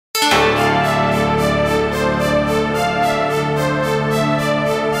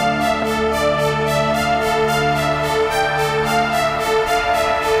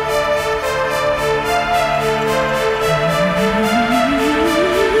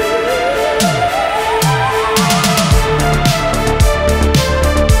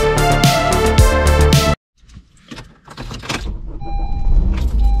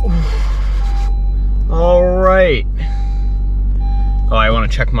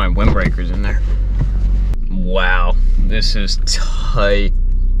check my windbreakers in there. Wow, this is tight.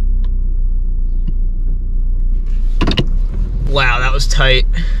 Wow, that was tight.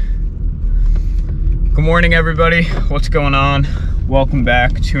 Good morning, everybody. What's going on? Welcome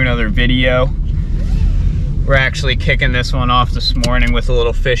back to another video. We're actually kicking this one off this morning with a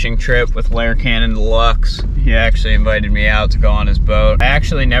little fishing trip with Lair Cannon Deluxe. He actually invited me out to go on his boat. I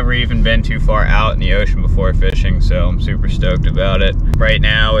actually never even been too far out in the ocean before fishing, so I'm super stoked about it. Right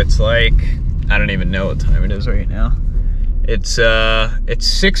now, it's like, I don't even know what time it is right now. It's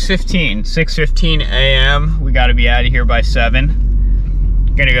 6:15 a.m. We gotta be out of here by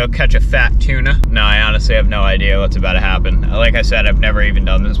 7. Gonna go catch a fat tuna. No, I honestly have no idea what's about to happen. Like I said, I've never even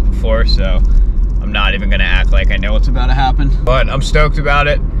done this before, so I'm not even gonna act like I know what's about to happen. But I'm stoked about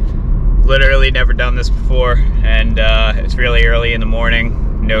it. Literally never done this before, and it's really early in the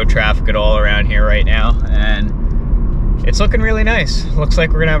morning. No traffic at all around here right now, and it's looking really nice. Looks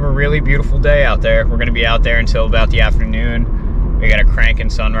like we're gonna have a really beautiful day out there. We're gonna be out there until about the afternoon. We got a cranking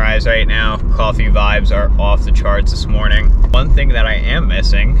sunrise right now. Coffee vibes are off the charts this morning. One thing that I am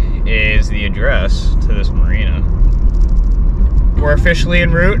missing is the address to this marina. We're officially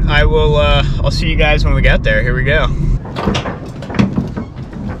en route. I'll see you guys when we get there. Here we go.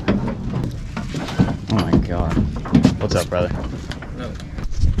 Oh my God. What's up, brother? No.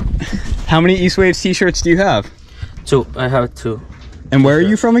 How many East Waves t-shirts do you have? 2. I have 2. And where are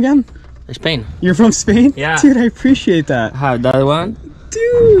you from again? Spain. You're from Spain? Yeah. Dude, I appreciate that. I have that one.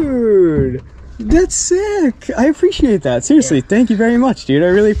 Dude, that's sick. I appreciate that. Seriously, yeah. Thank you very much, dude. I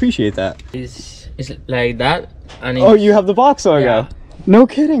really appreciate that. It's like that. And oh, you have the box logo? Yeah. No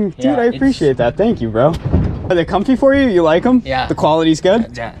kidding. Dude, yeah, I appreciate that. Thank you, bro. Are they comfy for you? You like them? Yeah. The quality's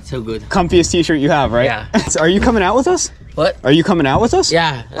good? Yeah, so good. Comfiest t-shirt you have, right? Yeah. So are you coming out with us? What? Are you coming out with us?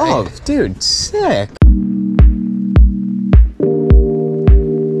 Yeah. Oh, dude, sick.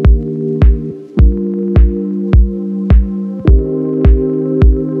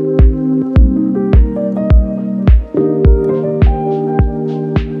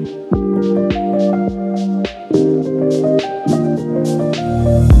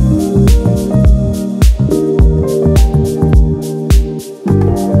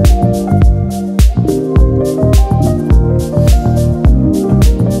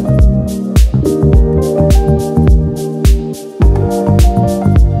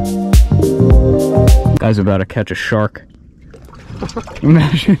 Guy's about to catch a shark.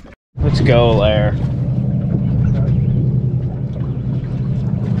 Imagine. Let's go, Lair.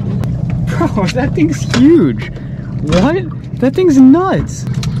 Bro, that thing's huge. What? That thing's nuts.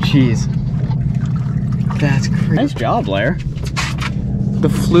 Jeez. That's crazy. Nice job, Lair. The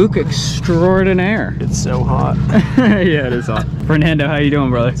fluke extraordinaire. It's so hot. Yeah, it is hot. Fernando, how you doing,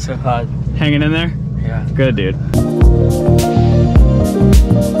 brother? It's so hot. Hanging in there? Yeah. Good, dude.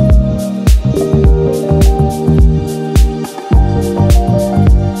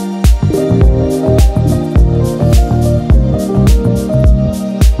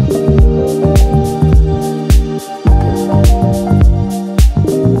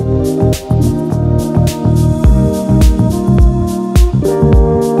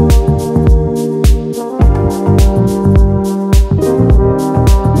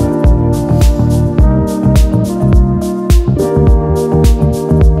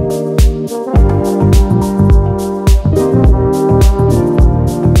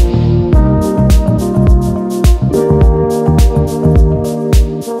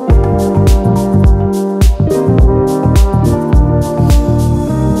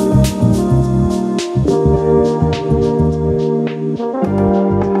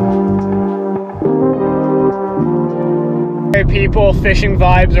 People, fishing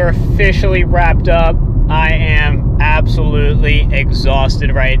vibes are officially wrapped up. I am absolutely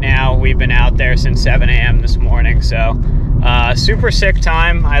exhausted right now. We've been out there since 7 a.m. this morning, so super sick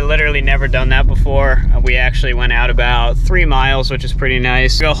time. I literally never done that before. We actually went out about 3 miles, which is pretty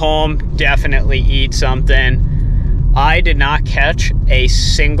nice. Go home, definitely eat something. I did not catch a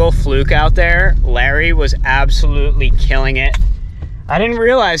single fluke out there. Larry was absolutely killing it. I didn't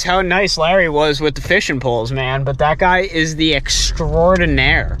realize how nice Larry was with the fishing poles, man, but that guy is the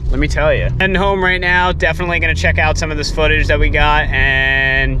extraordinaire, let me tell you. Heading home right now, definitely gonna check out some of this footage that we got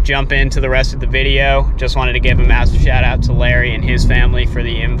and jump into the rest of the video. Just wanted to give a massive shout out to Larry and his family for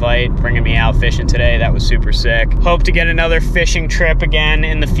the invite, bringing me out fishing today. That was super sick. Hope to get another fishing trip again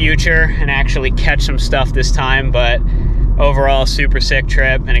in the future and actually catch some stuff this time, but overall, super sick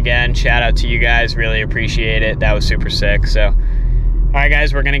trip. And again, shout out to you guys, really appreciate it. That was super sick, so. All right,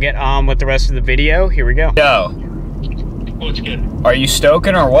 guys, we're gonna get on with the rest of the video. Here we go. Yo. What's good? Are you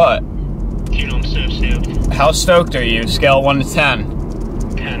stoking or what? Dude, I'm so stoked. How stoked are you? Scale 1 to 10.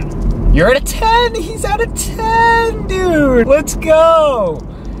 10. You're at a 10. He's at a 10, dude. Let's go.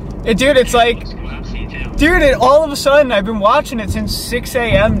 Dude, it's like, dude, all of a sudden, I've been watching it since 6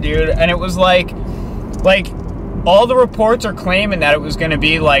 a.m., dude, and it was like, all the reports are claiming that it was going to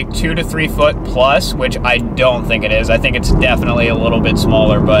be like 2 to 3 foot plus, which I don't think it is. I think it's definitely a little bit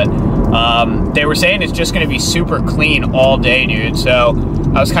smaller, but they were saying it's just going to be super clean all day, dude. So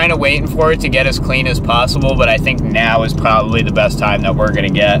I was kind of waiting for it to get as clean as possible, but I think now is probably the best time that we're going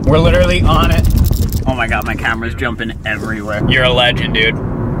to get. We're literally on it. Oh my God, my camera's jumping everywhere. You're a legend, dude.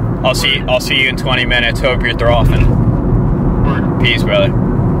 I'll see you in 20 minutes. Hope you're throwing. Peace, brother.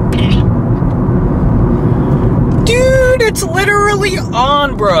 Dude, it's literally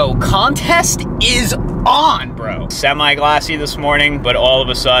on, bro. Contest is on, bro. Semi-glassy this morning, but all of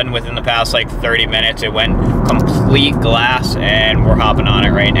a sudden, within the past like 30 minutes, it went complete glass, and we're hopping on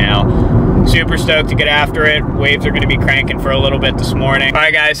it right now. Super stoked to get after it. Waves are gonna be cranking for a little bit this morning. All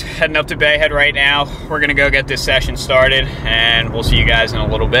right, guys, heading up to Bayhead right now. We're gonna go get this session started, and we'll see you guys in a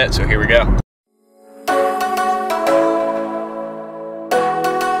little bit, so here we go.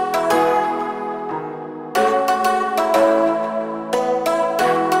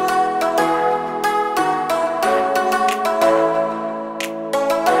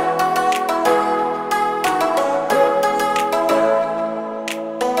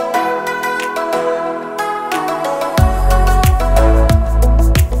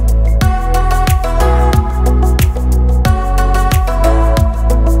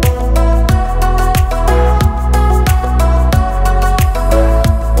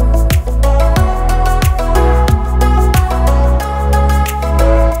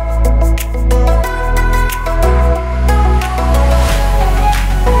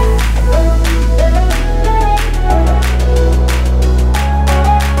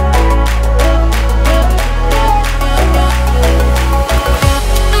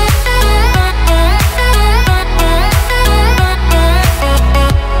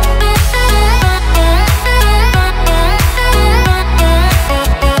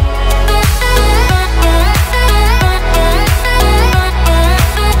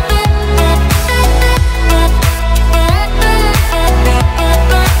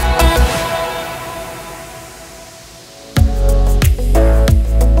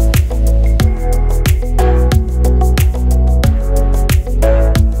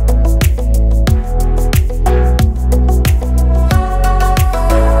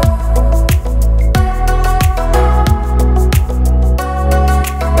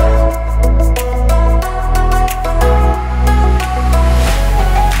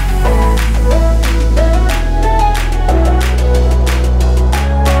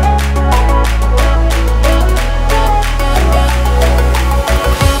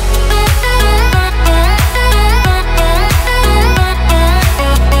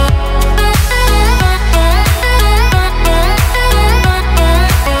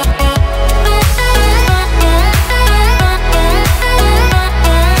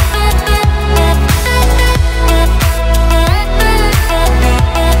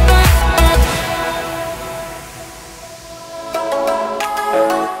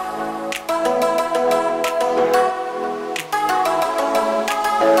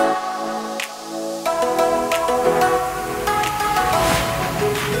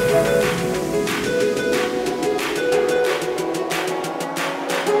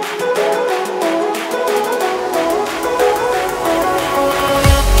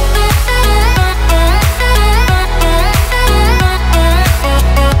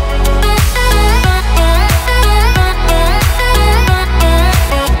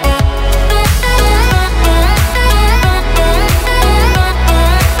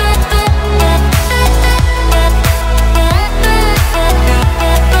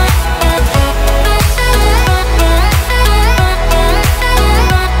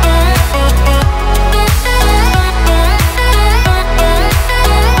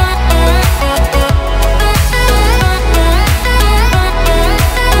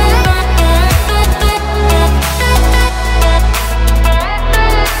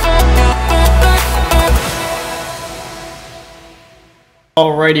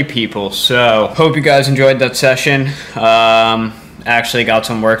 Alrighty people, so hope you guys enjoyed that session. Actually got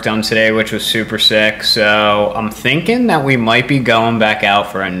some work done today, which was super sick, so I'm thinking that we might be going back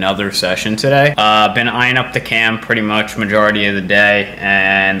out for another session today. Been eyeing up the cam pretty much majority of the day,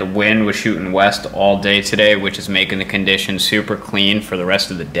 and the wind was shooting west all day today, which is making the conditions super clean for the rest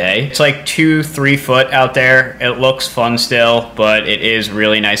of the day. It's like 2-3 foot out there. It looks fun still, but it is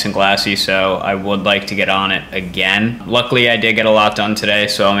really nice and glassy, so I would like to get on it again. Luckily I did get a lot done today,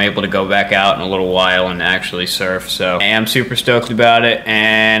 so I'm able to go back out in a little while and actually surf, so I am super stoked stoked about it,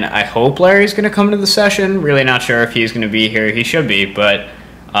 and I hope Larry's going to come to the session. Really not sure if he's going to be here. He should be, but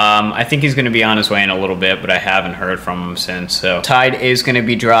I think he's going to be on his way in a little bit, but I haven't heard from him since. So tide is going to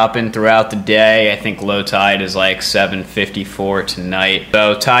be dropping throughout the day. I think low tide is like 7:54 tonight.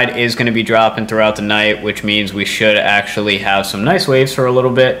 So tide is going to be dropping throughout the night, which means we should actually have some nice waves for a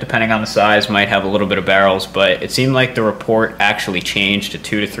little bit, depending on the size. Might have a little bit of barrels, but it seemed like the report actually changed to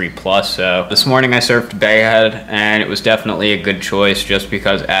 2 to 3 plus. So this morning I surfed Bayhead, and it was definitely a good choice just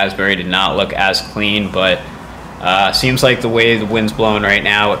because Asbury did not look as clean, but seems like the way the wind's blowing right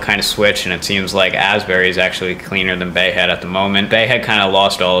now, it kind of switched, and it seems like Asbury is actually cleaner than Bayhead at the moment. Bayhead kind of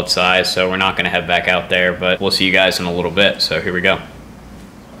lost all its size, so we're not going to head back out there, but we'll see you guys in a little bit. So here we go.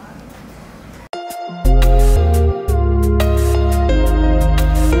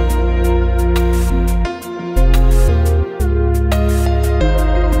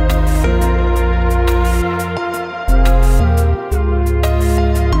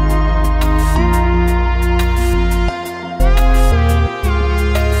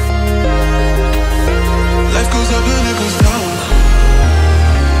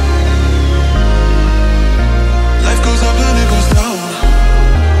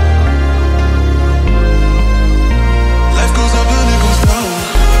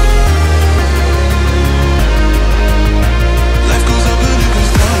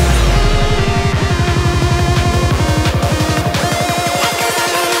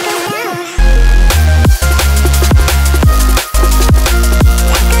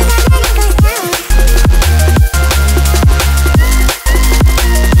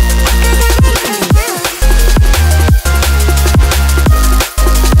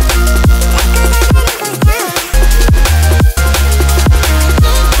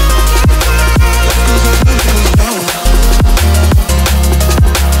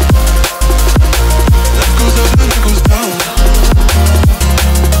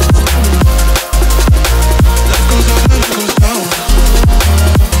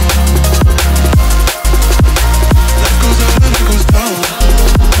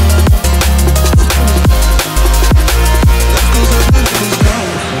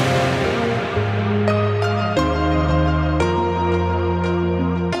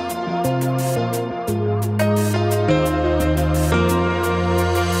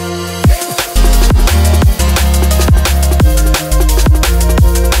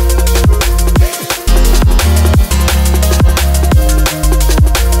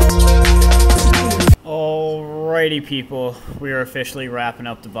 Alrighty people, we are officially wrapping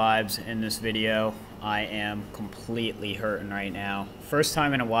up the vibes in this video. I am completely hurting right now. First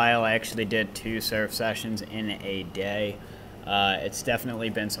time in a while I actually did 2 surf sessions in a day. It's definitely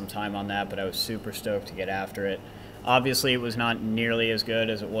been some time on that, but I was super stoked to get after it. Obviously it was not nearly as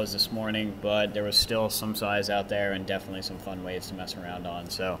good as it was this morning, but there was still some size out there and definitely some fun waves to mess around on.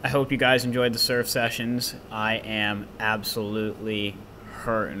 So I hope you guys enjoyed the surf sessions. I am absolutely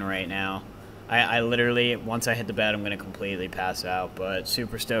hurting right now. I literally, once I hit the bed, I'm going to completely pass out, but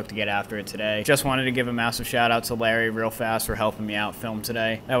super stoked to get after it today. Just wanted to give a massive shout out to Larry real fast for helping me out film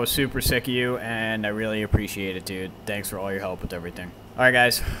today. That was super sick of you, and I really appreciate it, dude. Thanks for all your help with everything. Alright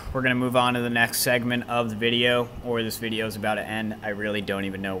guys, we're going to move on to the next segment of the video, or this video is about to end. I really don't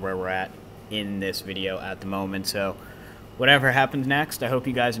even know where we're at in this video at the moment, so whatever happens next, I hope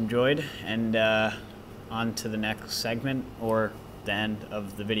you guys enjoyed, and on to the next segment, or the end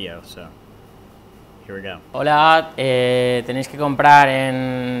of the video, so here we go. Hola, tenéis que comprar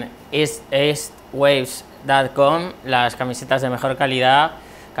en eastwaves.com las camisetas de mejor calidad,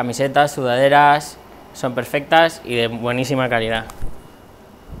 camisetas, sudaderas, son perfectas y de buenísima calidad.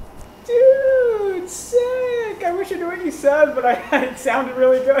 Dude, sick! I wish I knew what you said, but it sounded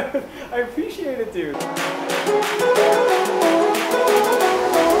really good. I appreciate it, dude.